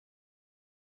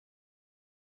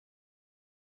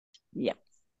Yeah.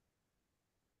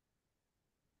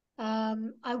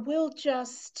 I will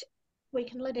just, we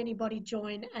can let anybody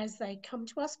join as they come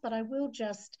to us, but I will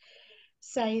just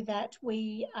say that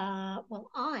we are, well,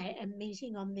 I am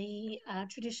meeting on the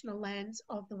traditional lands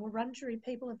of the Wurundjeri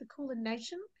people of the Kulin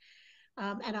Nation,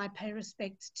 and I pay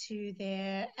respect to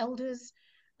their elders,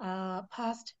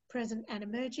 past, present and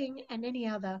emerging, and any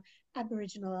other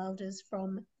Aboriginal elders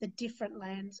from the different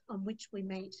lands on which we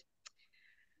meet.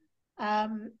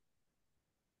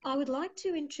 I would like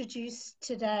to introduce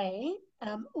today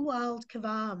Roald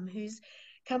Kvam, who's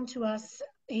come to us.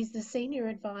 He's the Senior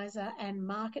Advisor and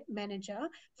Market Manager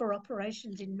for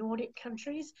Operations in Nordic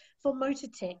countries for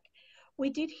Motitech.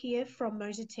 We did hear from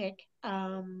Motitech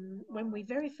when we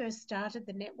very first started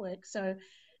the network, so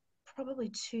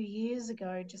probably 2 years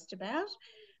ago, just about.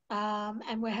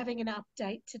 And we're having an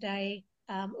update today.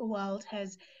 Roald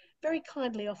has very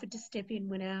kindly offered to step in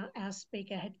when our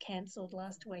speaker had cancelled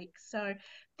last week. So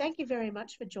thank you very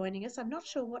much for joining us. I'm not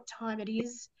sure what time it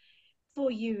is for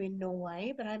you in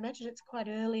Norway, but I imagine it's quite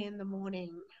early in the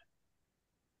morning.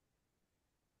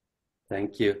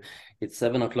 Thank you. It's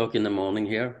 7 o'clock in the morning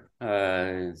here,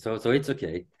 so it's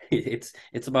okay.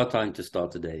 It's about time to start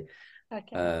today.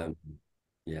 Okay.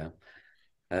 Yeah.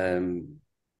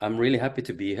 I'm really happy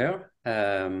to be here.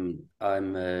 I'm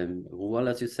Roald,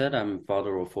 as you said. I'm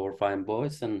father of 4 fine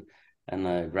boys and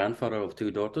a grandfather of 2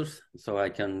 daughters. So I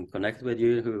can connect with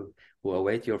you who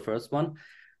await your first one.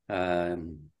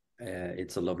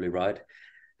 It's a lovely ride.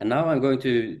 And now I'm going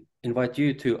to invite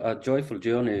you to a joyful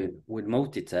journey with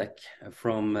Motitech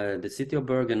from the city of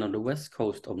Bergen on the west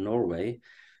coast of Norway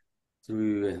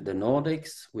through the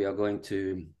Nordics. We are going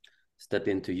to step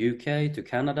into UK, to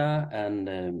Canada, and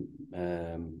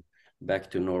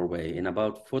back to Norway in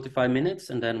about 45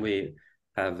 minutes, and then we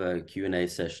have a Q&A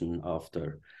session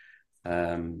after.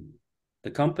 The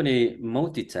company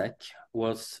Motitech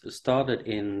was started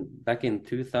back in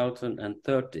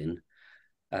 2013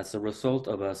 as a result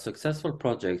of a successful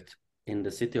project in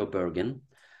the city of Bergen,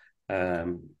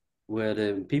 where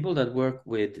the people that work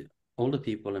with older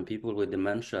people and people with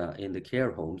dementia in the care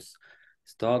homes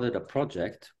started a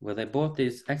project where they bought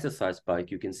this exercise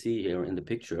bike you can see here in the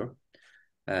picture.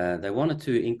 They wanted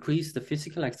to increase the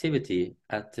physical activity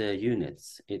at the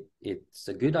units. It's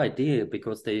a good idea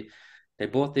because they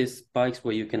bought these bikes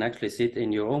where you can actually sit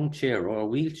in your own chair or a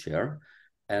wheelchair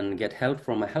and get help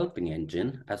from a helping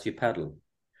engine as you pedal.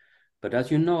 But as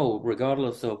you know,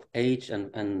 regardless of age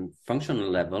and functional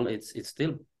level, it's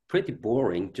still pretty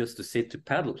boring just to sit to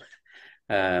pedal.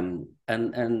 And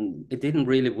it didn't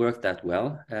really work that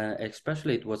well.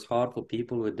 Especially it was hard for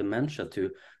people with dementia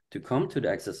to come to the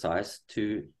exercise,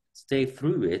 to stay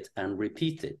through it and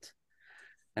repeat it.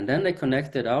 And then they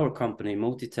connected our company,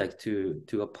 Motitech,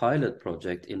 to a pilot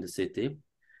project in the city.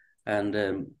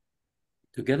 And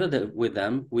together with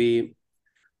them, we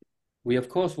of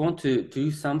course want to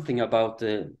do something about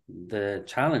the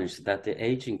challenge that the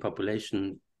aging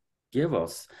population give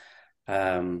us.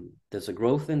 There's a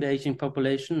growth in the aging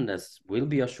population. There will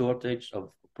be a shortage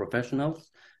of professionals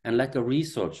and lack of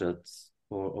resources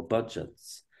or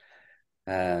budgets.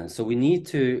 So we need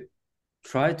to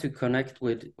try to connect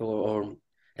with or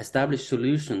establish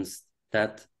solutions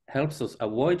that helps us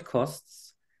avoid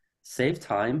costs, save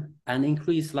time, and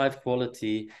increase life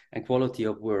quality and quality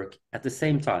of work at the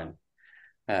same time.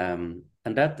 And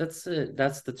that's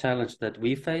the challenge that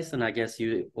we face, and I guess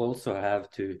you also have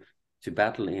to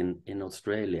battle in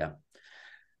Australia.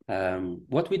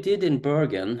 What we did in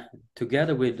Bergen,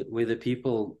 together with the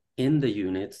people in the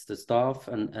units, the staff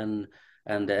and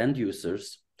the end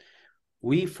users,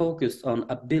 we focused on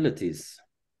abilities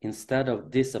instead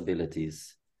of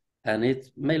disabilities, and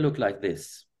it may look like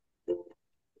this.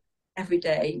 Every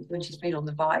day when she's been on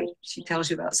the bike, she tells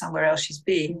you about somewhere else she's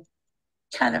been.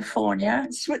 California,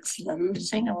 Switzerland,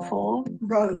 Singapore,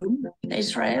 Rome,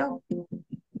 Israel.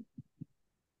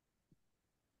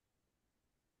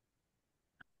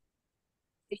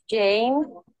 Jane,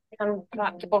 come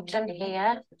back to bottom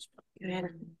here.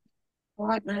 All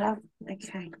right, my love.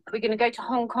 Okay. We're going to go to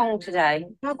Hong Kong today.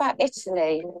 How about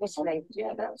Italy?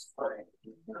 Yeah, that's fine.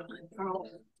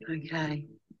 Okay.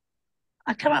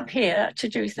 I come up here to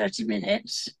do 30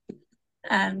 minutes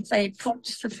and they put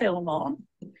the film on.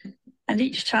 And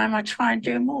each time I try and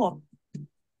do more.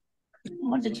 I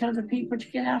want to tell the people to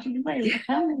get out of the way.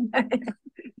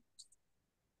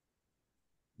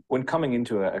 When coming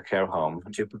into a care home,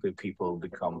 typically people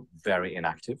become very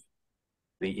inactive.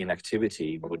 The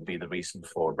inactivity would be the reason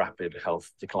for rapid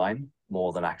health decline,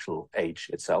 more than actual age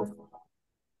itself.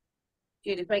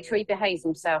 Judith, make sure he behaves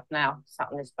himself now, sat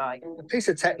on this bike. A piece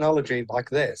of technology like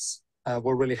this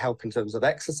will really help in terms of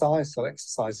exercise. So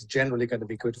exercise is generally going to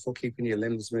be good for keeping your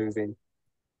limbs moving.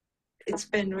 It's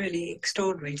been really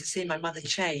extraordinary to see my mother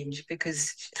change,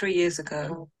 because 3 years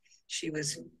ago she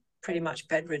was pretty much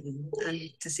bedridden, and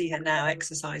to see her now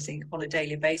exercising on a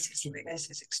daily basis like this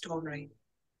is extraordinary.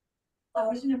 I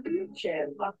was in a wheelchair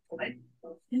at one point,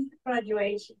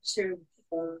 graduated to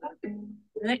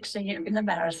the next thing in the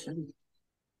marathon.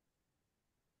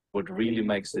 What really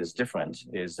makes this different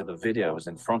is that the videos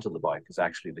in front of the bike is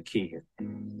actually the key here.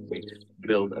 We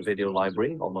build a video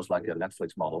library, almost like a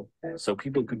Netflix model, so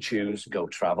people could choose to go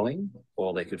traveling,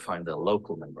 or they could find their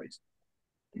local memories.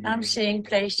 I'm seeing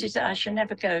places that I should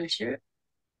never go to,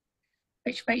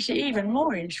 which makes it even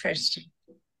more interesting.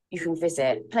 You can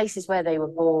visit places where they were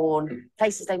born,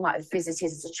 places they might have visited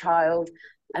as a child,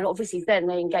 and obviously then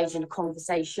they engage in a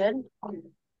conversation.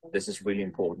 This is really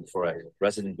important for a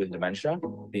resident with dementia,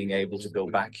 being able to go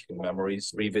back in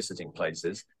memories, revisiting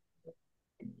places.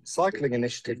 Cycling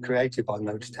initiative created by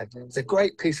Motitech. It's a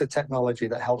great piece of technology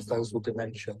that helps those with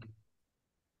dementia.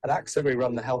 At AXA, we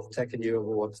run the Health Tech and You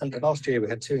Awards, and last year we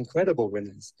had 2 incredible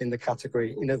winners in the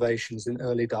category Innovations in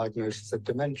Early Diagnosis of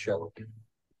Dementia.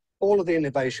 All of the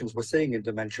innovations we're seeing in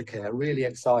dementia care are really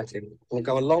exciting and will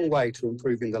go a long way to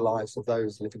improving the lives of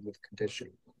those living with the condition.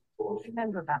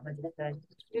 Remember about the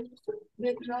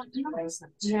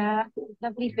yeah,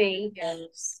 lovely bee.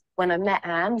 Yes. When I met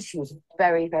Anne, she was a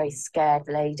very, very scared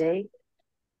lady,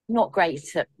 not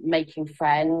great at making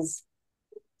friends.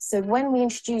 So when we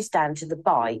introduced Anne to the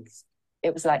bikes,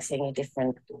 it was like seeing a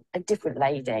different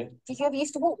lady. Did you ever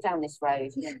used to walk down this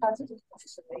road? Yeah.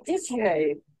 Did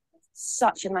you?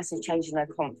 Such a massive change in her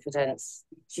confidence.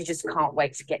 She just can't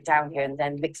wait to get down here and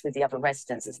then mix with the other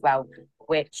residents as well,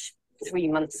 which 3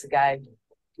 months ago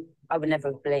I would never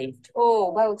have believed.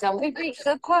 Oh, well done. We've reached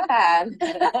the plan.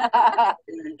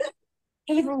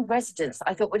 Even residents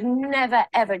I thought would never,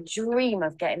 ever dream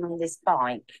of getting on this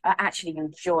bike are actually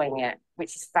enjoying it,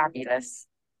 which is fabulous.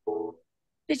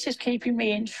 This is keeping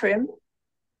me in trim,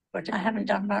 but I haven't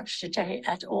done much today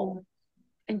at all.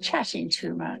 Been chatting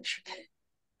too much.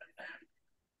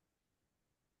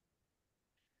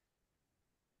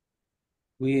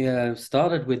 We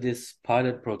started with this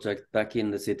pilot project back in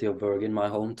the city of Bergen, my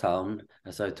hometown,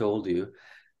 as I told you.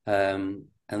 And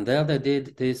there they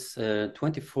did this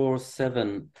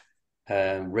 24/7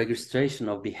 registration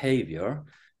of behavior,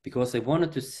 because they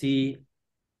wanted to see,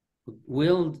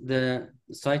 will the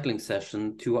cycling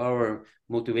session to our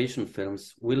motivation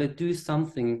films, will it do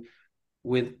something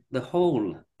with the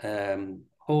whole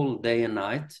day and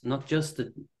night, not just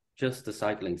the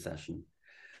cycling session.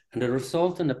 And the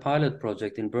result in the pilot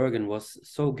project in Bergen was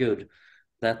so good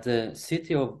that the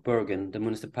city of Bergen, the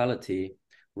municipality,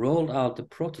 rolled out the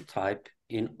prototype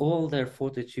in all their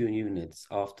 42 units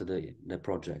after the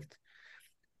project.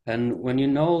 And when you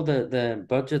know the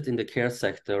budget in the care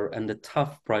sector and the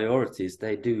tough priorities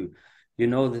they do, you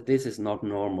know that this is not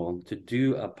normal to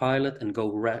do a pilot and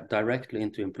go directly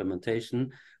into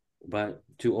implementation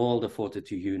to all the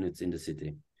 42 units in the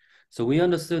city. So we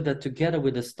understood that together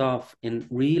with the staff in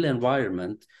real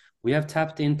environment, we have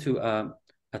tapped into a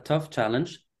tough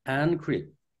challenge and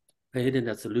created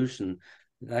a solution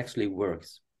that actually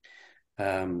works.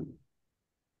 In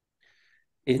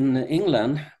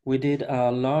England, we did a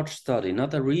large study,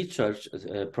 not a research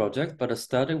project, but a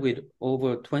study with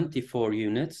over 24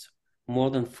 units,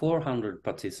 more than 400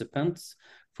 participants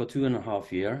for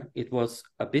 2.5 years. It was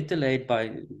a bit delayed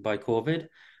by COVID,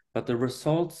 but the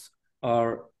results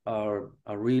are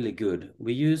really good.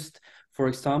 We used, for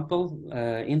example,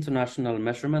 international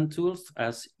measurement tools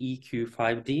as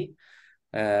EQ5D,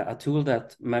 a tool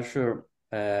that measure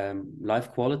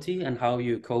life quality and how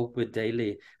you cope with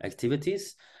daily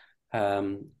activities.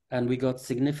 And we got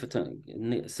significant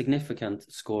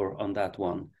score on that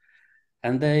one.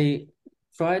 And they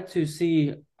tried to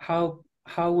see how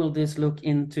will this look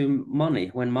into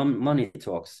money when money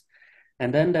talks.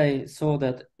 And then they saw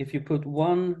that if you put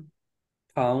 £1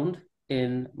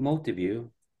 in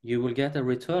Motiview, you will get a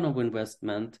return of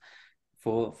investment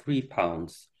for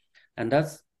 £3. And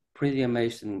that's pretty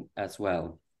amazing as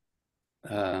well.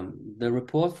 The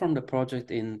report from the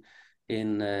project in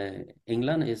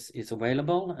England is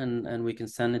available, and we can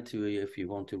send it to you if you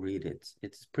want to read it.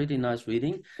 It's pretty nice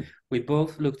reading. We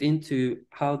both looked into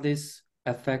how this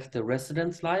affects the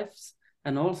residents' lives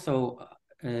and also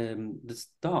the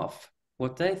staff,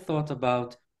 what they thought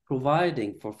about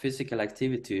providing for physical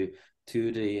activity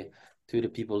to the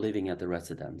people living at the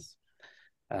residence.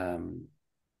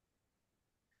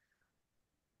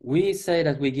 We say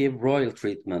that we give royal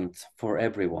treatment for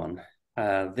everyone.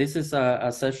 This is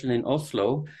a session in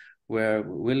Oslo where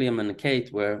William and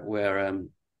Kate were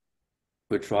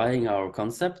We're trying our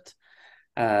concept,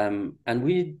 and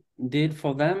we did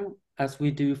for them as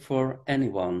we do for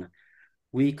anyone.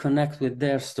 We connect with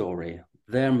their story,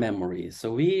 their memories.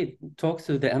 So we talked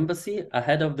to the embassy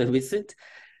ahead of the visit,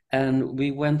 and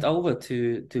we went over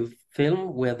to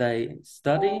film where they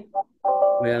study,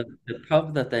 where the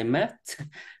pub that they met,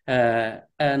 and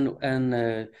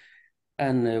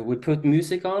we put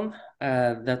music on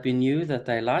that we knew that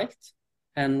they liked.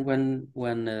 And when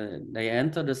they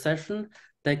entered the session,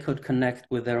 they could connect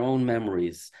with their own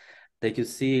memories. They could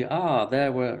see,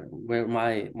 there where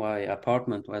my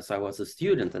apartment was. I was a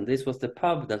student, and this was the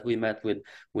pub that we met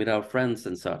with our friends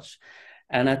and such.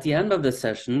 And at the end of the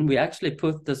session, we actually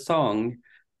put the song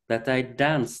that they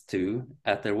danced to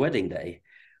at their wedding day.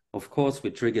 Of course,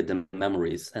 we triggered the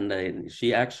memories, and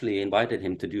she actually invited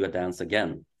him to do a dance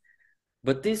again.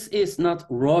 But this is not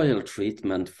royal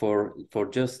treatment for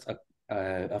just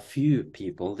a few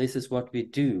people. This is what we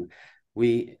do.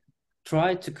 We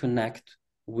try to connect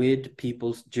with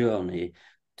people's journey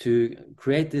to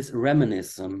create this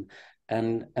reminiscence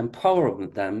and empower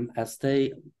them as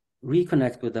they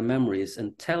reconnect with their memories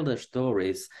and tell their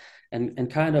stories and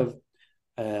kind of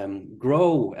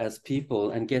grow as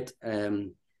people and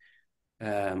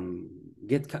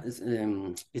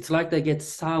it's like they get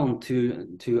sound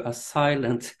to a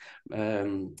silent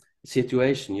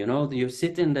situation. You know, you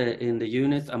sit in the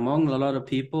unit among a lot of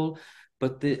people,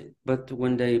 but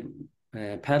when they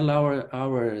paddle our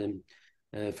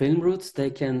film routes,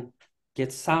 they can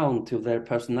get sound to their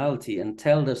personality and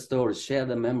tell their stories, share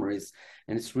their memories,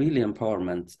 and it's really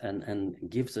empowerment and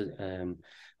gives a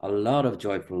lot of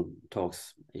joyful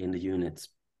talks in the units.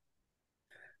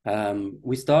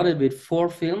 We started with 4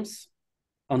 films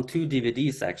on 2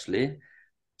 DVDs, actually.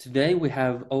 Today we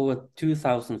have over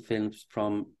 2,000 films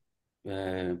from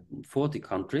 40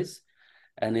 countries,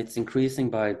 and it's increasing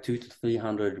by 200 to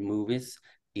 300 movies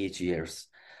each year.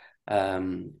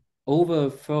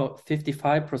 Over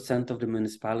 55% of the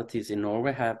municipalities in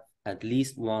Norway have at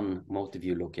least one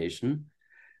Motiview location.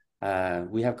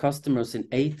 We have customers in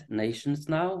 8 nations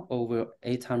now, over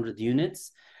 800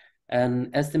 units,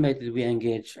 and estimated we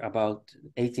engage about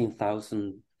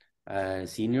 18,000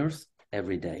 seniors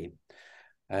every day.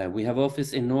 We have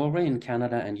office in Norway, in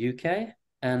Canada and UK,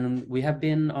 and we have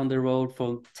been on the road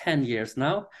for 10 years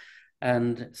now,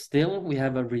 and still we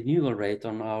have a renewal rate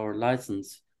on our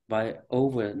license by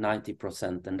over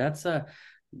 90%, and that's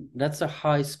a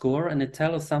high score, and it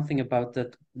tells us something about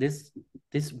that this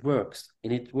works,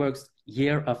 and it works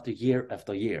year after year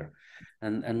after year,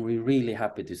 and we're really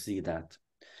happy to see that.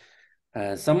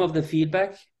 Some of the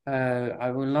feedback, I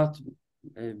will not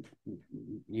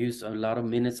use a lot of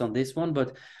minutes on this one,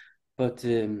 but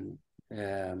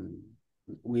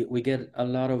we get a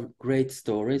lot of great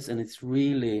stories, and it's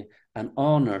really an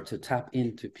honor to tap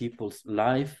into people's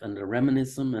life and the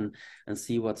reminiscence and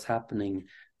see what's happening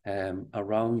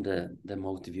around the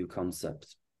Motiview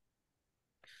concept.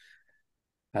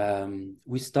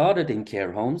 We started in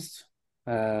care homes,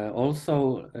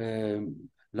 also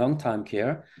long-time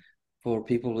care for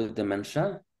people with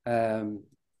dementia.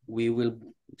 We will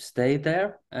stay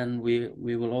there, and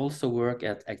we will also work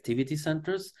at activity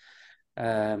centers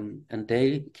and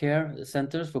day care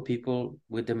centers for people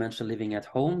with dementia living at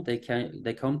home. They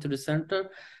come to the center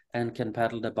and can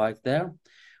paddle the bike there.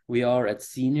 We are at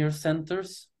senior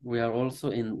centers. We are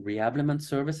also in rehablement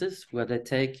services, where they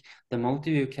take the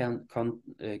Motiview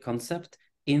concept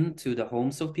into the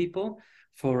homes of people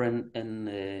for an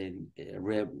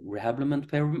rehablement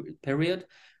period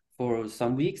for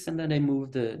some weeks, and then they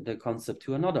move the concept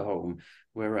to another home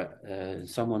where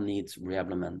someone needs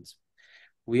rehablement.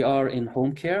 We are in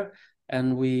home care,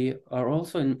 and we are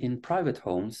also in private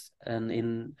homes and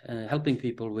in helping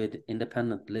people with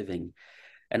independent living.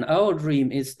 And our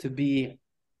dream is to be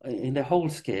in the whole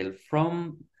scale,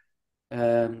 from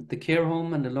the care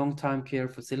home and the long-time care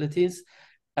facilities,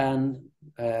 and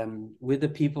with the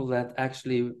people that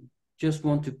actually just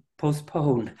want to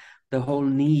postpone the whole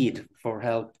need for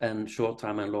help and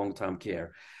short-time and long-time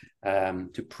care,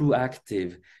 to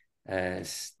proactive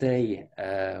stay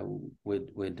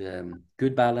with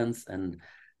good balance and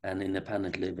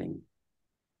independent living.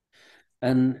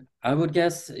 And I would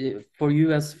guess for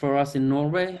you, as for us in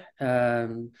Norway,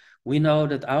 we know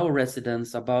that our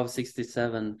residents above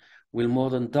 67 will more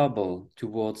than double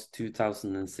towards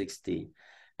 2060.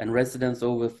 And residents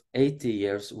over 80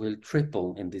 years will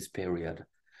triple in this period.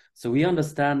 So we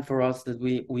understand for us that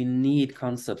we need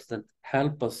concepts that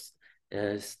help us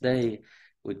stay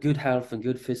with good health and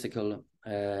good physical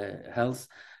health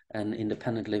and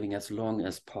independent living as long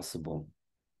as possible.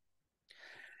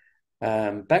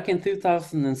 Back in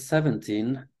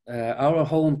 2017, our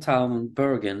hometown,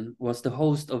 Bergen, was the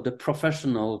host of the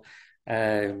professional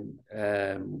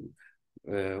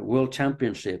World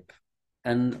Championship.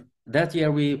 And that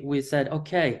year we said,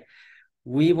 okay,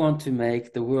 we want to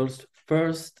make the world's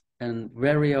first and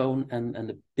very own and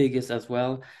the biggest as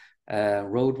well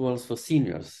road walls for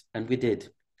seniors. And we did.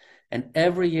 And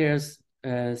every year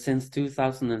since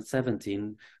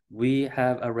 2017, we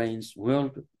have arranged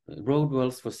road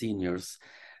walls for seniors.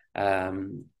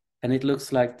 And it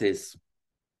looks like this.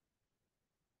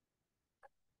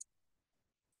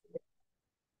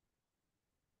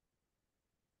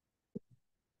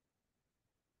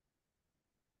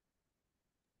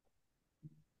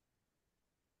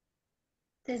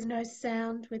 There's no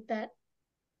sound with that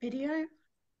video.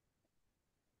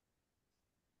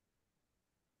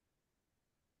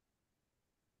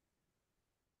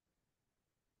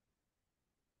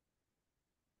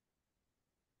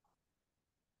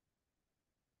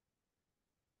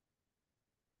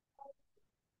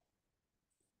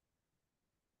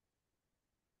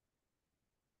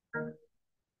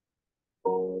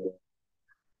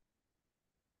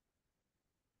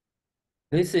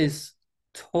 This is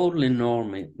totally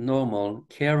normal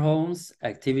care homes,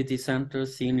 activity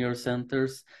centers, senior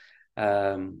centers.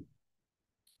 Here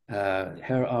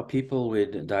are people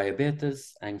with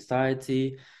diabetes,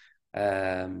 anxiety,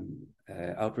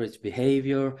 outrage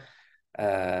behavior,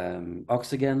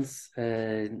 oxygen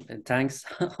tanks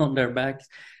on their backs,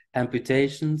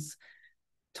 amputations,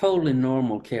 totally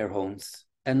normal care homes.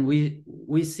 And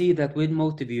we see that with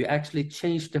Motiview actually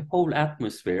changed the whole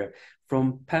atmosphere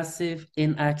from passive,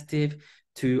 inactive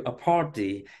to a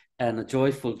party and a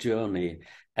joyful journey.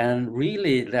 And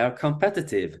really, they are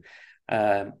competitive.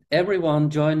 Everyone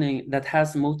joining that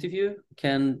has Motiview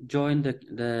can join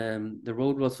the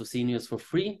Road Walls for Seniors for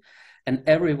free. And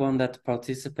everyone that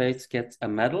participates gets a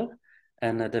medal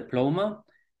and a diploma.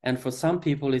 And for some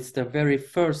people, it's the very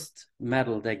first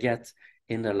medal they get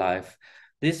in their life.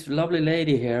 This lovely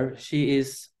lady here, she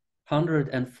is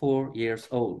 104 years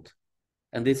old.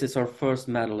 And this is her first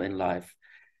medal in life.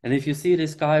 And if you see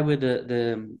this guy with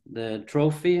the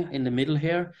trophy in the middle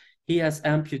here, he has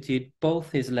amputated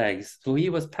both his legs. So he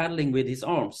was paddling with his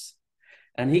arms.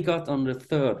 And he got on the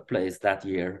 3rd place that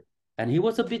year. And he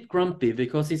was a bit grumpy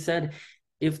because he said,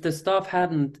 if the staff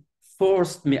hadn't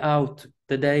forced me out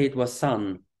the day it was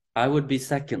sun, I would be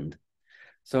 2nd.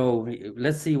 So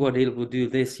let's see what he will do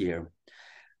this year.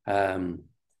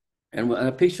 And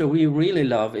a picture we really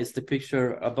love is the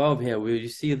picture above here, where you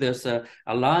see there's a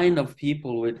line of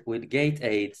people with gait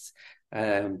aids.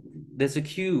 There's a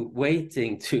queue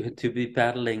waiting to be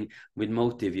paddling with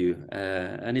Motiview,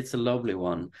 and it's a lovely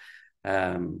one.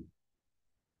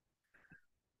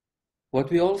 What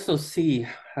we also see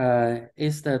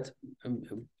is that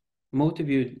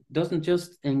Motiview doesn't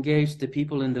just engage the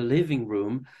people in the living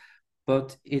room,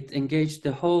 but it engaged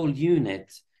the whole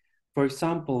unit. For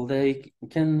example, they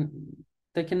can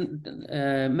make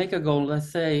a goal.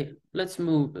 Let's say, let's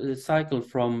move a cycle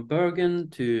from Bergen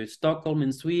to Stockholm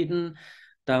in Sweden,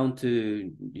 down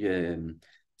to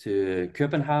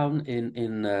Copenhagen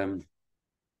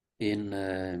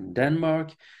in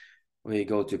Denmark. We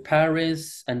go to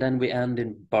Paris, and then we end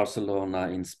in Barcelona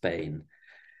in Spain.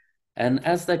 And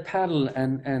as they paddle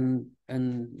and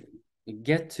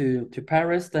get to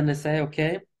Paris, then they say,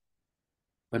 okay,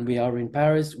 when we are in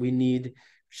Paris, we need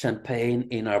champagne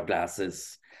in our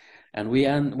glasses. And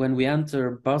when we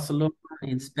enter Barcelona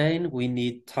in Spain, we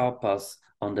need tapas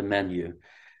on the menu.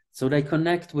 So they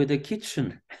connect with the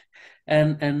kitchen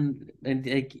and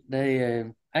they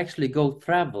actually go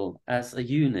travel as a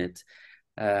unit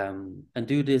and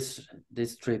do this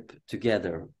trip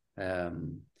together. I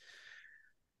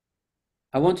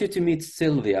want you to meet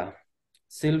Sylvia.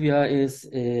 Sylvia is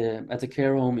at a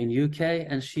care home in UK,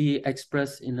 and she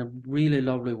expressed in a really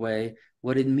lovely way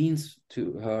what it means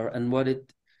to her and what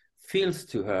it feels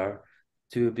to her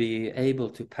to be able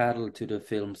to paddle to the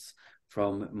films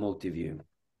from Motiview.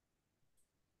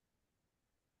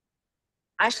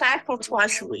 I cycle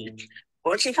twice a week,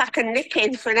 but if I can nick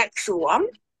in for an extra one,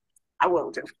 I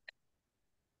will do.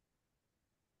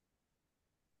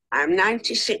 I'm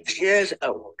 96 years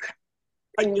old.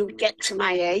 When you get to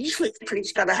my age, which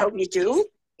please God I hope you do,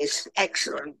 it's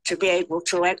excellent to be able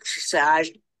to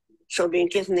exercise. So being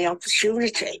given the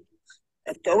opportunity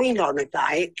of going on a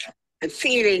bike and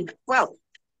feeling, well,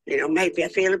 maybe I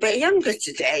feel a bit younger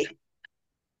today.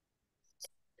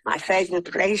 My favourite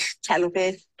place, Tel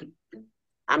Aviv.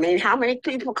 I mean, how many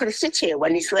people can sit here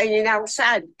when it's raining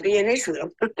outside, be in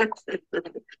Israel?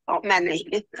 Not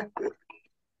many.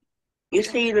 You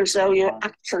feel as though you're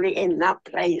actually in that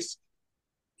place.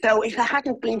 So if I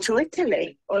hadn't been to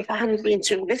Italy, or if I hadn't been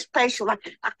to this place, I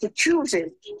could choose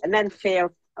it and then feel,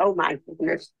 oh my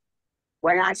goodness,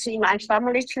 when I see my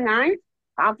family tonight,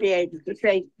 I'll be able to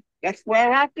say, guess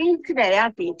where I've been today?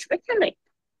 I've been to Italy.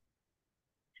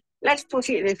 Let's put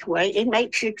it this way, it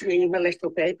makes you dream a little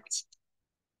bit.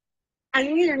 I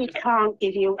really can't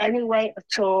give you any way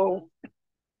at all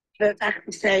that I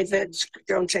can say that I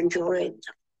don't enjoy it.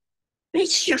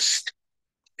 It's just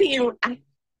feel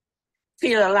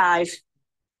alive.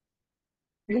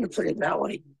 I'm going to put it that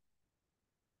way.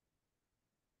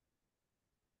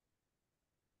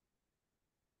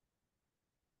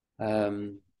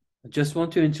 I just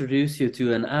want to introduce you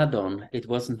to an add-on. It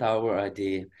wasn't our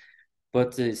idea,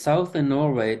 but south in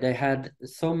Norway, they had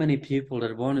so many people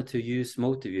that wanted to use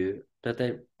Motiview that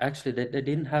they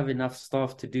didn't have enough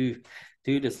staff to do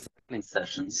the cycling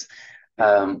sessions.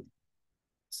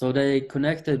 So they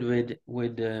connected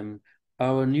with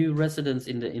our new residents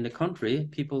in the country,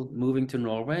 people moving to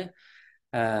Norway,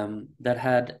 that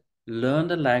had learned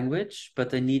the language,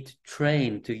 but they need to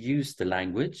train to use the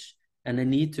language, and they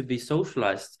need to be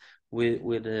socialized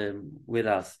with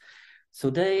us. So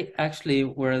they actually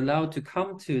were allowed to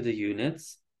come to the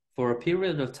units for a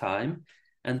period of time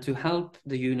and to help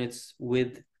the units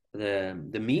with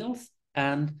the meals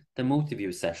and the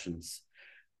Motiview sessions.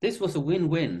 This was a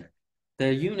win-win.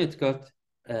 The unit got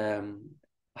a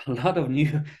lot of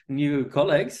new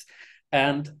colleagues,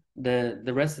 and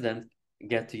the resident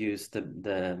get to use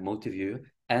the Motiview,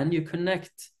 and you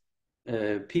connect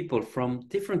people from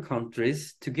different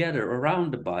countries together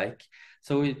around the bike.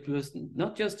 So it was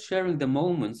not just sharing the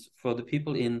moments for the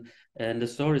people and the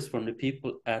stories from the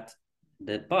people at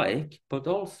the bike, but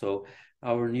also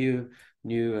our new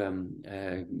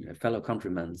fellow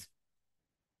countrymen.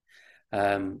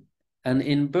 And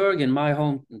in Bergen, my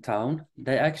hometown,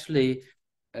 they actually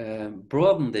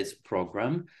broadened this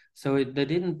program. So they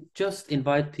didn't just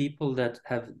invite people that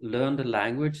have learned the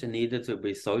language and needed to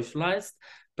be socialized,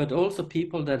 but also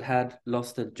people that had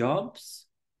lost their jobs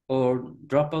or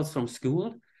dropouts from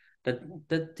school that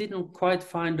didn't quite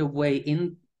find a way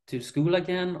into school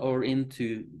again or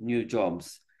into new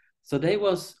jobs. So they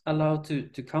was allowed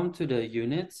to come to the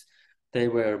units. They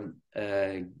were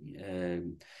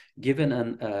given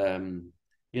an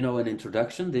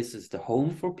introduction. This is the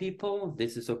home for people.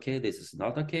 This is okay. This is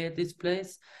not okay at this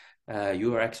place.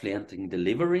 You are actually entering the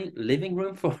living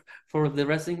room for the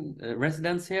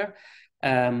residents here.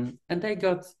 And they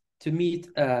got to meet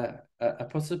a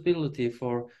possibility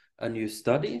for a new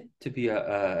study, to be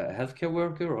a healthcare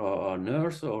worker or a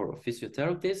nurse or a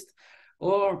physiotherapist,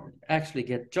 or actually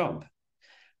get a job.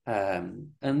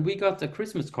 And we got a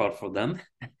Christmas card for them.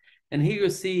 And here you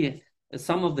see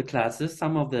some of the classes,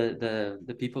 some of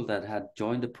the people that had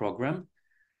joined the program.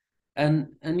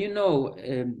 And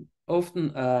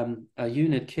often a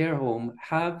unit care home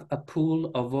have a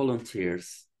pool of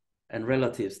volunteers and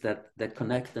relatives that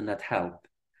connect and that help.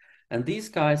 And these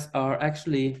guys are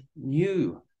actually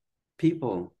new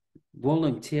people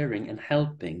volunteering and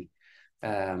helping.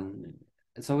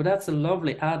 So that's a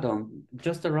lovely add-on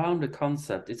just around the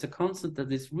concept. It's a concept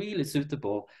that is really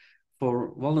suitable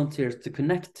for volunteers to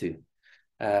connect to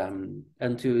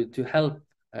and to help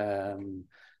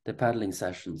the paddling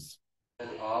sessions.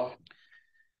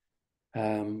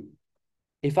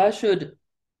 If I should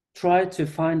try to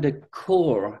find a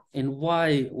core in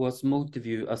why was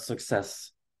Motiview a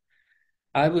success,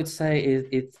 I would say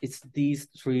it's these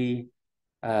three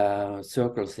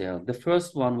circles here. The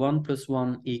first one, 1 +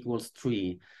 1 =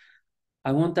 3.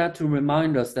 I want that to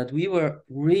remind us that we were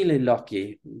really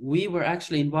lucky. We were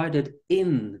actually invited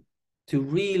in to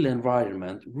real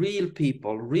environment, real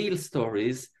people, real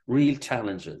stories, real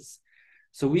challenges.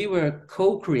 So we were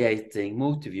co-creating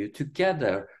Motiview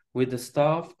together with the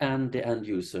staff and the end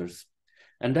users.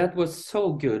 And that was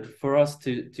so good for us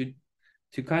to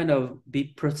kind of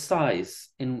be precise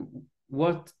in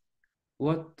what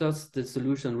does the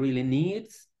solution really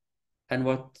needs and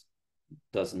what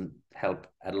doesn't help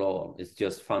at all. It's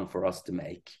just fun for us to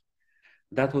make.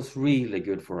 That was really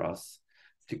good for us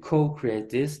to co-create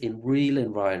this in real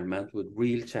environment with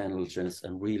real challenges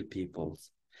and real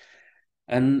peoples.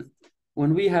 And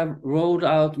when we have rolled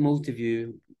out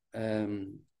Motiview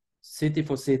city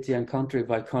for city and country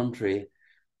by country,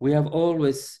 we have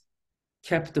always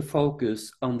kept the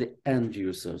focus on the end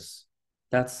users.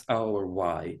 That's our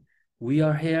why. We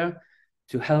are here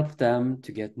to help them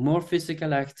to get more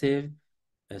physical active,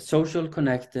 social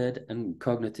connected, and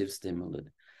cognitive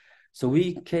stimulated. So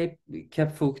we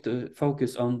kept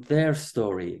focus on their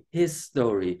story, his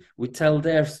story. We tell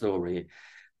their story.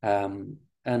 And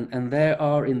they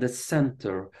are in the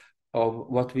center of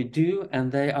what we do,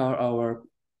 and they are our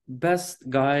best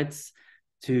guides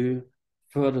to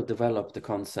further develop the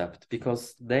concept,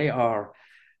 because they are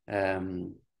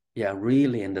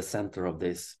really in the center of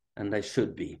this, and they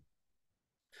should be.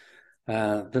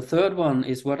 The third one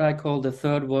is what I call the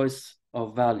third voice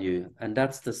of value, and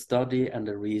that's the study and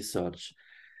the research.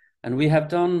 And we have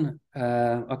done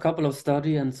a couple of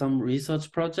study and some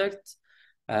research projects,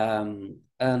 and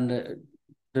the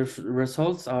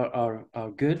results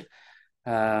are good.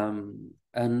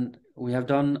 And we have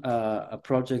done a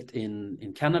project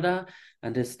in Canada,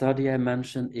 and this study I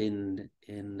mentioned in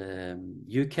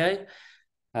UK,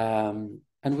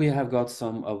 and we have got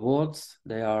some awards.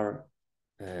 They are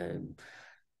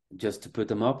just to put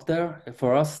them up there.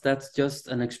 For us, that's just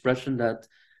an expression that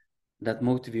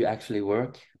Motiview actually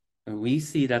work, and we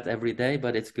see that every day.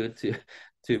 But it's good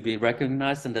to be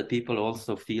recognized, and that people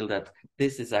also feel that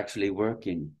this is actually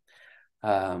working.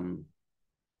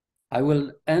 I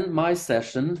will end my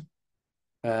session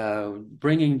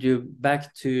bringing you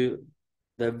back to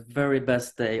the very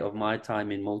best day of my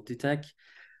time in Motitech.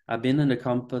 I've been in the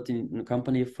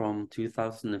company from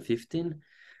 2015,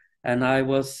 and I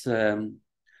was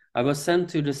sent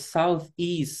to the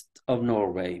southeast of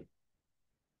Norway.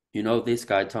 You know this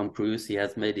guy, Tom Cruise, he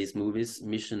has made these movies,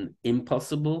 Mission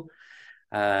Impossible,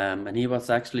 and he was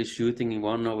actually shooting in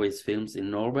one of his films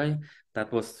in Norway.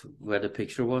 That was where the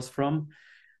picture was from.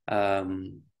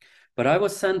 But I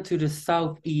was sent to the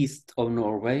southeast of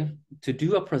Norway to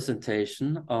do a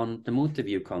presentation on the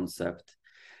Motiview concept.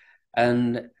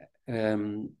 And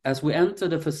as we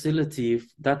entered the facility,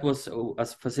 that was a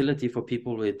facility for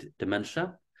people with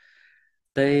dementia,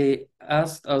 they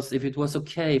asked us if it was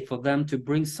okay for them to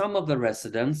bring some of the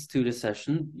residents to the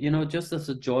session, you know, just as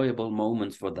enjoyable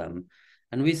moments for them.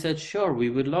 And we said, sure, we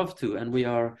would love to. And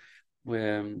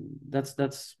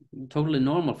that's totally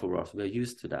normal for us. We're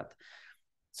used to that.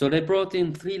 So they brought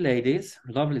in 3 ladies,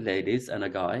 lovely ladies, and a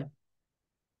guy.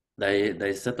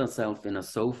 They set themselves in a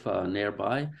sofa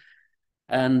nearby.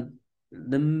 And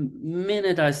the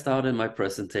minute I started my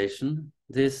presentation,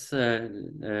 this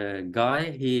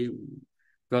guy, he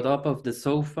got up off the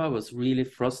sofa, was really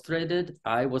frustrated.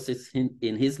 I was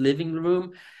in his living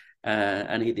room,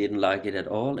 and he didn't like it at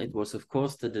all. It was, of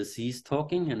course, the disease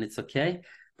talking, and it's okay.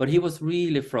 But he was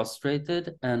really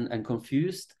frustrated and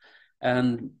confused,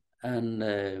 and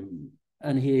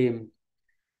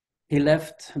he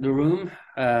left the room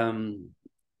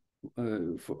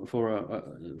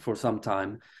for some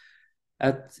time.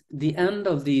 At the end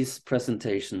of these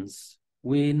presentations,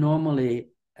 we normally,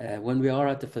 when we are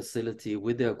at the facility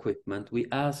with the equipment, we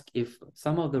ask if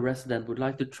some of the residents would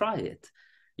like to try it,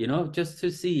 you know, just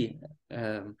to see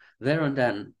there and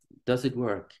then, does it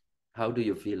work? How do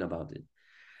you feel about it?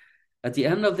 At the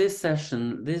end of this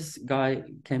session, this guy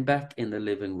came back in the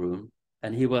living room,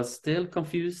 and he was still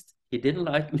confused. He didn't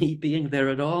like me being there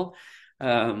at all.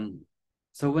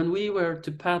 So when we were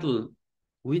to paddle,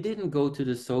 we didn't go to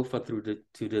the sofa to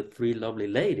the 3 lovely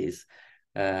ladies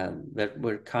that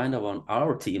were kind of on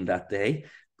our team that day,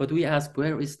 but we asked,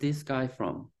 where is this guy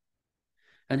from?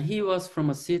 And he was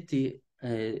from a city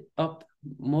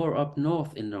more up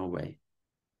north in Norway.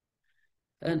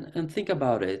 And think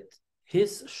about it.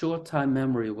 His short-time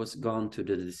memory was gone to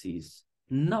the disease.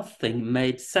 Nothing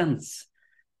made sense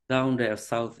down there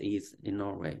southeast in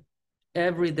Norway.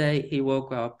 Every day he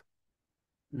woke up,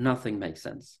 nothing makes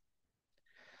sense.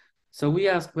 So we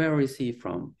asked, where is he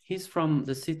from? He's from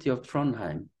the city of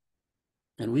Trondheim.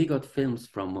 And we got films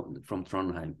from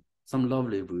Trondheim, some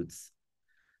lovely roots.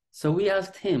 So we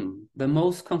asked him, the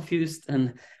most confused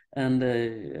and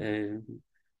man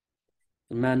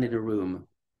in the room,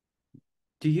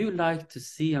 do you like to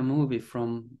see a movie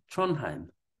from Trondheim?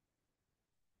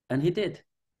 And he did.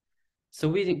 So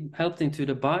we helped him to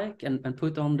the bike and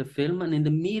put on the film. And in the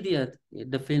immediate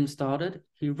the film started,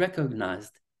 he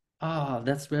recognized,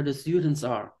 that's where the students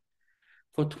are.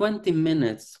 For 20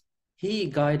 minutes, he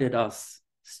guided us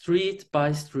street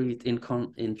by street in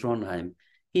Trondheim.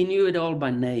 He knew it all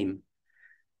by name.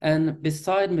 And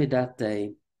beside me that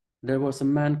day, there was a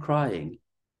man crying.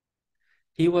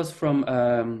 He was from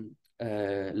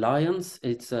Lions.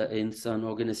 It's an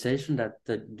organization that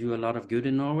do a lot of good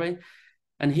in Norway.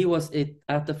 And he was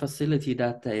at the facility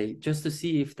that day just to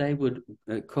see if they would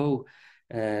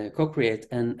co-create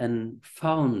and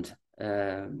found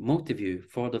Motiview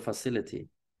for the facility.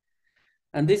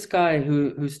 And this guy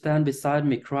who stand beside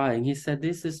me crying, he said,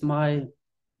 this is my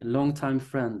longtime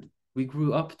friend. We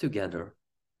grew up together.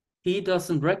 He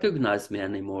doesn't recognize me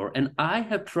anymore, and I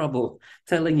have trouble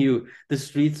telling you the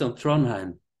streets of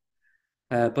Trondheim.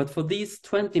 But for these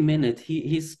 20 minutes,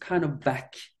 he's kind of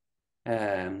back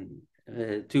to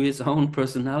his own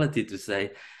personality, to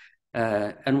say.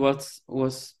 and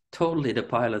was totally the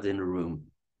pilot in the room.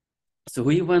 So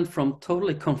he went from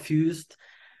totally confused,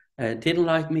 didn't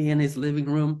like me in his living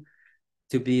room,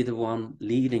 to be the one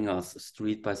leading us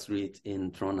street by street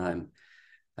in Trondheim.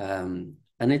 And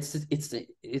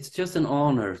it's just an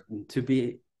honor to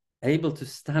be able to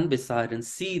stand beside and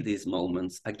see these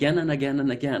moments again and again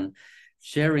and again,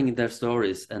 sharing their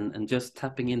stories and just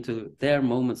tapping into their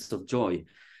moments of joy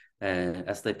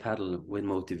as they paddle with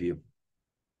Motiview.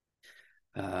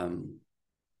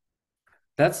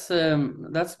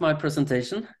 That's my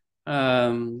presentation.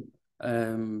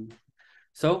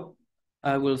 So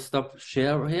I will stop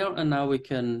share here, and now we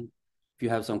can, if you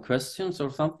have some questions or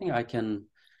something, I can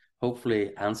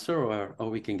hopefully answer,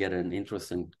 or we can get an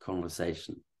interesting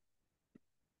conversation.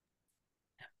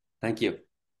 Thank you.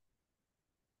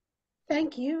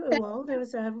 Thank you, Roald. That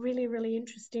was a really, really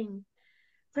interesting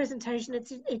presentation.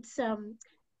 It's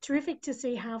terrific to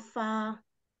see how far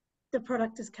the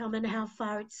product has come and how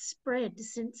far it's spread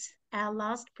since our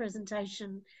last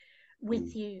presentation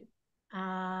with you.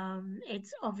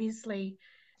 It's obviously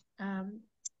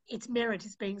its merit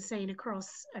is being seen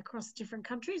across different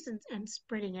countries and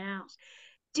spreading out.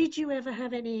 Did you ever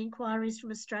have any inquiries from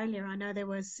Australia? I know there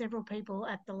were several people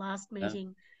at the last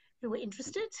meeting who were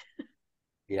interested.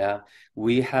 Yeah,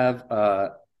 we have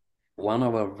one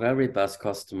of our very best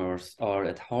customers are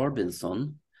at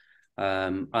Harbinson.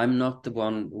 I'm not the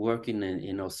one working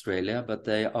in Australia, but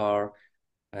they are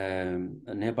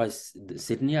nearby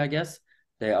Sydney, I guess.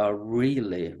 They are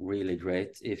really, really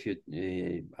great. If you,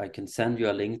 I can send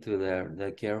you a link to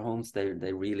their care homes.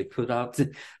 They really put out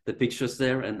the pictures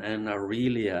there and are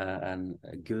really a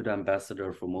good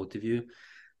ambassador for Motiview.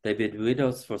 They've been with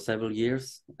us for several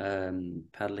years,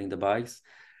 paddling the bikes.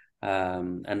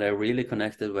 And they're really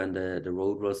connected when the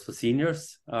Road Rules for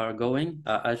Seniors are going.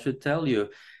 I should tell you,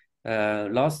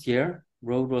 last year,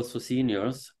 Road Rules for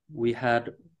Seniors, we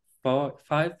had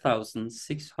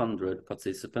 5,600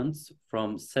 participants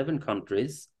from 7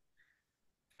 countries,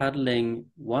 paddling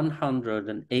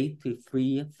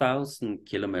 183,000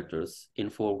 kilometers in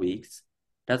 4 weeks.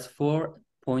 That's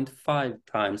 4.5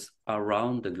 times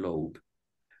around the globe.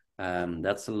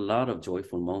 That's a lot of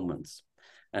joyful moments.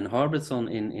 And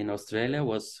Harbinson in Australia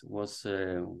was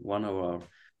one of our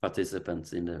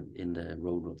participants in the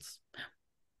Road Rules.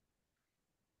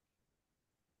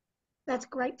 That's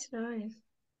great to know.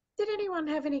 Did anyone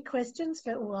have any questions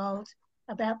for Roald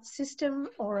about the system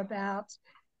or about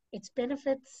its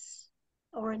benefits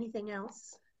or anything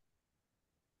else?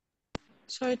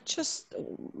 So I just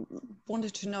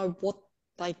wanted to know what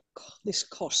this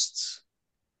costs.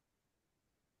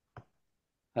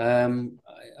 If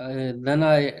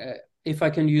I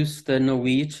can use the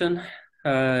Norwegian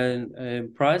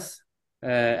price,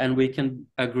 and we can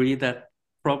agree that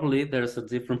probably there's a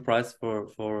different price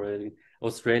for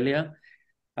Australia.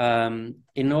 In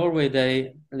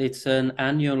Norway, it's an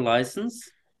annual license,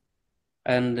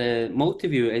 and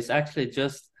Motiview is actually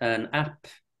just an app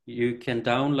you can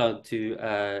download to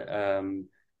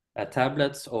a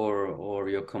tablet or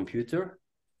your computer,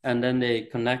 and then they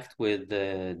connect with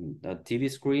a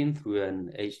TV screen through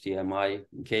an HDMI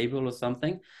cable or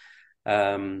something,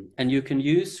 and you can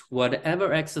use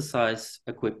whatever exercise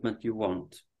equipment you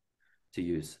want to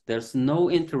use. There's no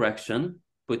interaction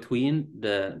between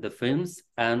the films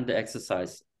and the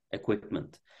exercise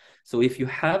equipment. So if you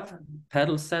have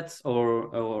pedal sets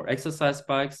or exercise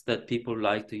bikes that people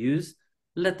like to use,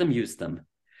 let them use them.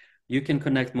 You can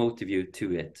connect Motiview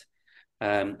to it.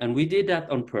 And we did that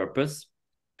on purpose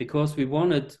because we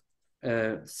wanted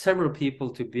several people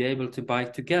to be able to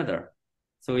bike together.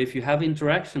 So if you have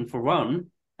interaction for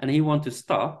one and he wants to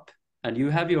stop and you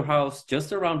have your house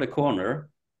just around the corner,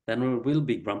 then there will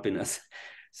be grumpiness.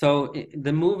 So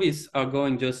the movies are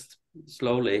going just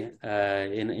slowly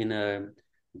in a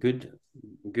good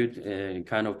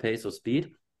kind of pace or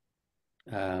speed.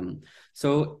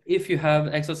 So if you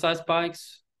have exercise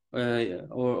bikes,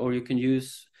 or you can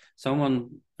use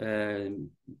someone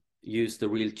use the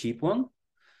real cheap one.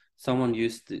 Someone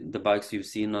used the bikes you've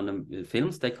seen on the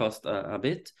films. They cost a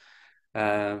bit.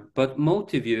 But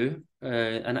Motiview,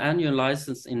 an annual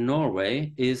license in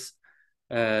Norway is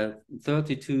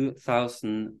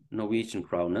 32,000 Norwegian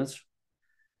kroners.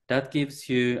 That gives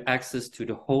you access to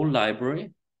the whole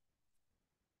library.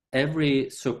 Every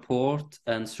support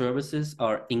and services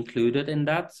are included in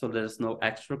that, so there's no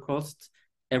extra cost.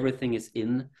 Everything is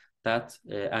in that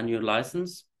annual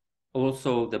license.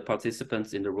 Also, the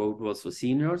participants in the Road Rules for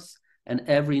Seniors, and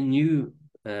every new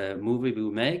movie we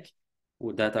make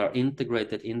that are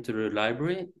integrated into the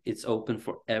library, it's open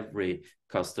for every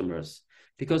customers.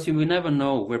 Because you will never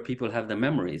know where people have their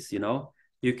memories, you know.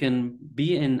 You can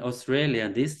be in Australia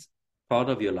in this part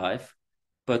of your life,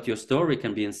 but your story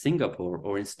can be in Singapore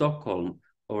or in Stockholm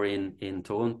or in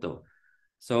Toronto.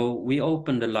 So we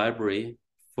open the library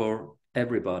for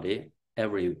everybody,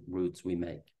 every routes we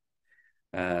make.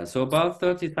 So about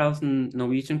 30,000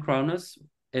 Norwegian kroners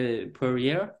per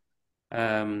year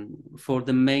for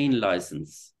the main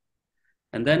license.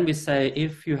 And then we say,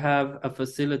 if you have a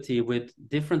facility with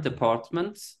different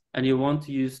apartments and you want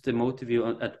to use the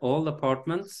Motiview at all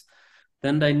apartments,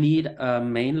 then they need a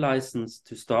main license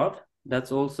to start.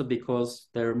 That's also because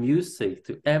their music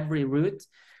to every route.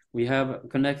 We have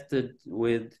connected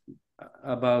with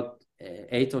about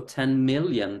 8 or 10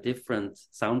 million different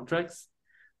soundtracks,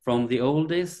 from the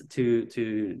oldies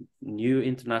to new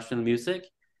international music.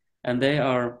 And they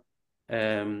are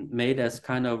made as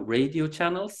kind of radio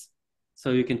channels. So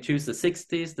you can choose the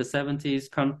 60s, the 70s,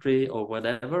 country, or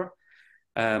whatever.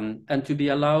 And to be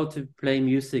allowed to play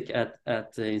music at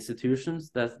the institutions,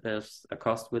 there's a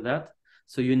cost with that.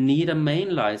 So you need a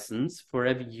main license for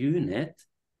every unit.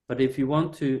 But if you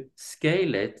want to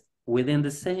scale it within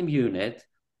the same unit,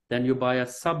 then you buy a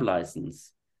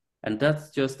sub-license. And that's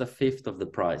just a fifth of the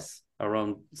price,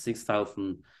 around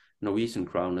 6,000 Norwegian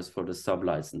kroners for the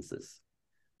sub-licenses.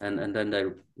 And then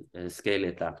they scale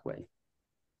it that way.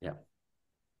 Yeah.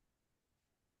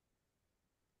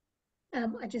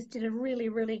 I just did a really,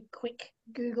 really quick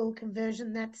Google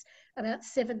conversion. That's about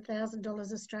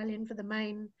 $7,000 Australian for the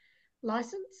main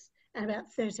license and about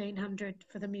 $1,300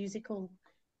 for the musical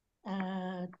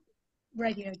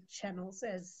radio channels,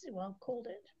 as well called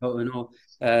it. Oh, no.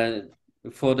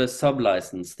 For the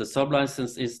sub-license. The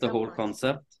sub-license is the whole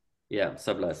concept. Yeah,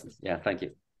 sub-license. Yeah, thank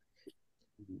you.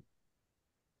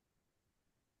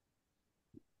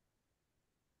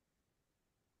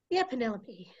 Yeah,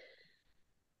 Penelope.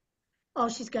 Oh,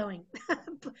 she's going.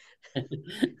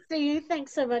 See you.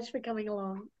 Thanks so much for coming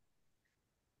along.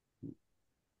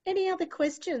 Any other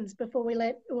questions before we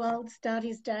let Roald start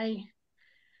his day?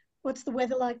 What's the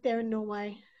weather like there in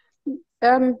Norway?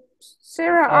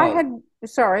 Sarah,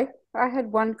 I had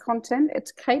one content.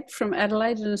 It's Kate from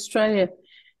Adelaide in Australia.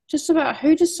 Just about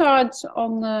who decides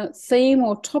on the theme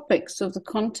or topics of the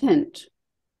content.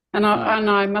 And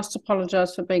I must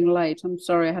apologize for being late. I'm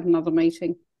sorry, I had another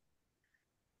meeting.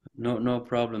 No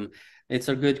problem. It's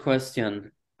a good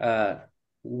question.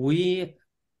 We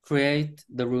create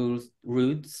the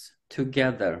routes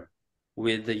together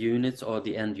with the units or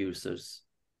the end users,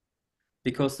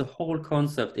 because the whole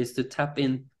concept is to tap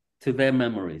into their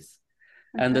memories.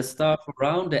 Okay. And the staff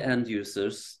around the end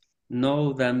users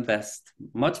know them best,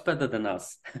 much better than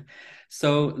us.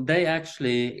 So they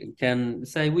actually can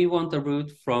say, we want a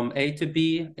route from A to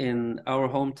B in our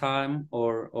home time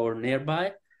or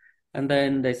nearby. And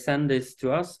then they send this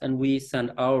to us, and we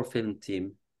send our film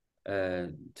team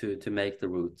to make the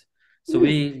route. So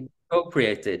we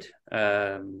co-created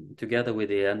together with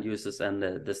the end users and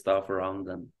the staff around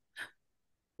them.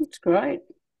 That's great.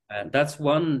 That's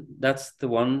the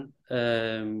one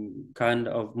kind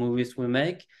of movies we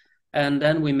make. And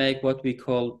then we make what we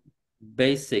call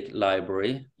basic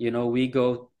library. You know, we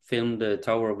go film the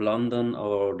Tower of London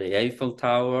or the Eiffel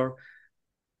Tower,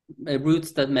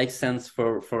 routes that make sense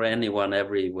for anyone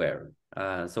everywhere.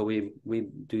 So we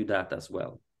do that as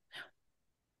well.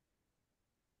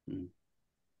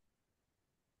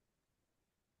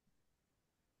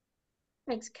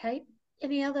 Thanks, Kate.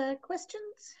 Any other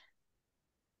questions?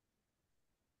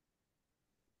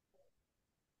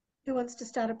 Who wants to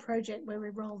start a project where we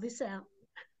roll this out?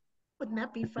 Wouldn't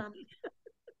that be fun?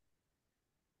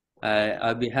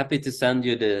 I'd be happy to send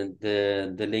you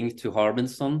the link to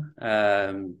Harbinson.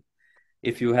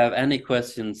 If you have any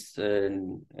questions,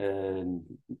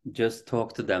 just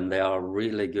talk to them. They are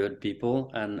really good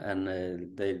people, and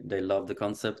they love the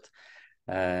concept.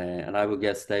 And I would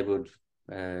guess they would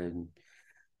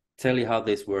tell you how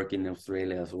this works in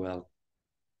Australia as well.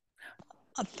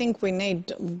 I think we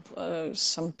need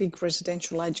some big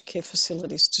residential aged care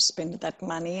facilities to spend that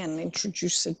money and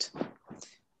introduce it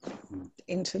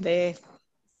into their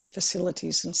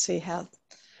facilities and see how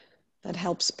that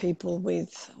helps people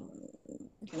with,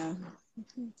 you know,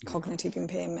 cognitive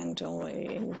impairment or,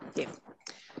 yeah, it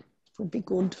would be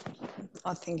good.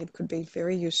 I think it could be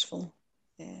very useful.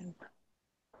 Yeah.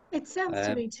 It sounds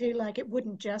to me too like it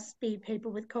wouldn't just be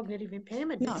people with cognitive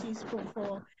impairment. No. It's useful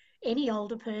for any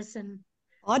older person.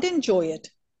 I'd enjoy it.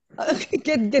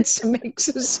 Get some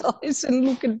exercise and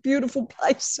look at beautiful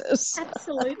places.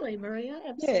 Absolutely, Maria.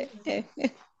 Absolutely. Yeah.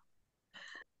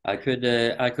 I could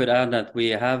add that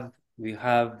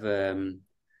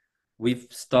we've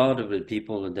started with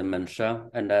people with dementia,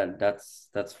 and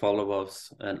that's follow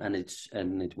us, and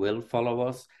it will follow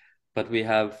us. but we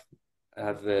have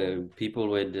people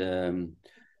with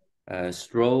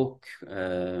stroke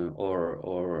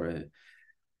or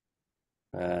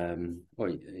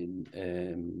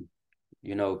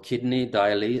you know, kidney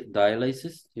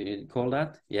dialysis, you call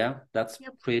that? Yeah, that's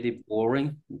pretty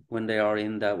boring when they are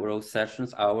in those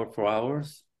sessions hour for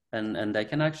hours, and they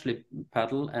can actually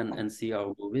paddle and see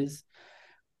our movies.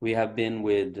 We have been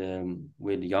with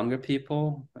younger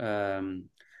people,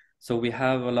 so we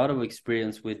have a lot of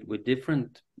experience with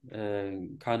different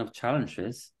kind of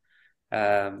challenges.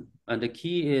 And the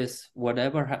key is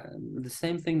the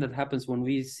same thing that happens when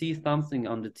we see something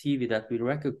on the TV that we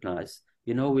recognize.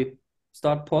 You know, we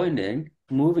start pointing,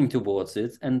 moving towards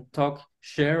it, and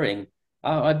sharing.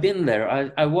 Oh, I've been there.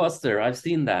 I was there. I've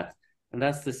seen that. And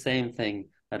that's the same thing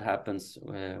that happens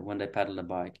when they paddle a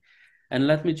bike. And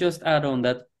let me just add on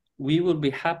that we will be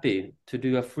happy to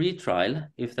do a free trial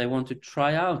if they want to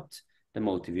try out the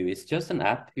Motiview. It's just an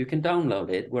app. You can download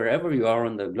it wherever you are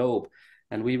on the globe.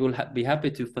 And we will be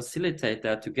happy to facilitate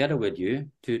that together with you,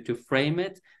 to frame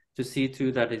it, to see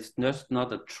to that it's just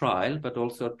not a trial, but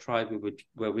also a trial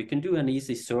where we can do an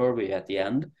easy survey at the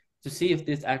end to see if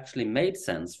this actually made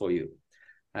sense for you.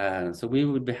 So we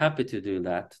would be happy to do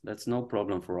that. That's no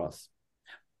problem for us.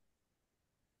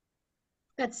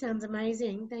 That sounds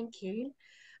amazing. Thank you.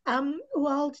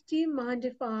 Wald, do you mind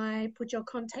if I put your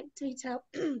contact detail,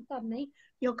 pardon me,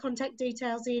 your contact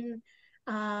details in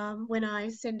when I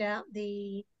send out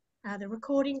the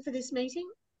recording for this meeting?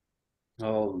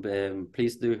 Oh,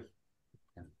 please do.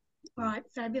 All right,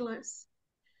 fabulous.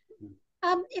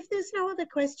 If there's no other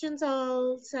questions,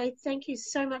 I'll say thank you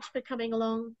so much for coming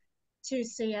along to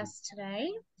see us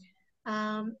today.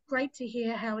 Great to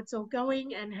hear how it's all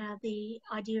going and how the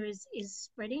idea is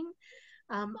spreading.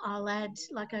 I'll add,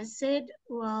 like I said,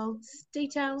 Wald's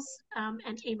details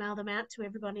and email them out to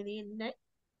everybody in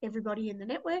the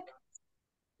network.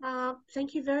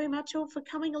 Thank you very much all for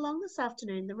coming along this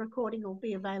afternoon. The recording will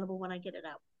be available when I get it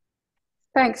up.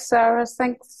 Thanks, Sarah.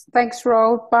 Thanks,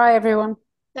 Roald. Bye, everyone.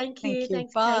 Thank you.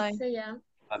 Thanks, Bye. Kate. See ya.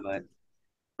 Bye-bye.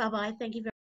 Bye-bye. Thank you very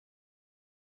much.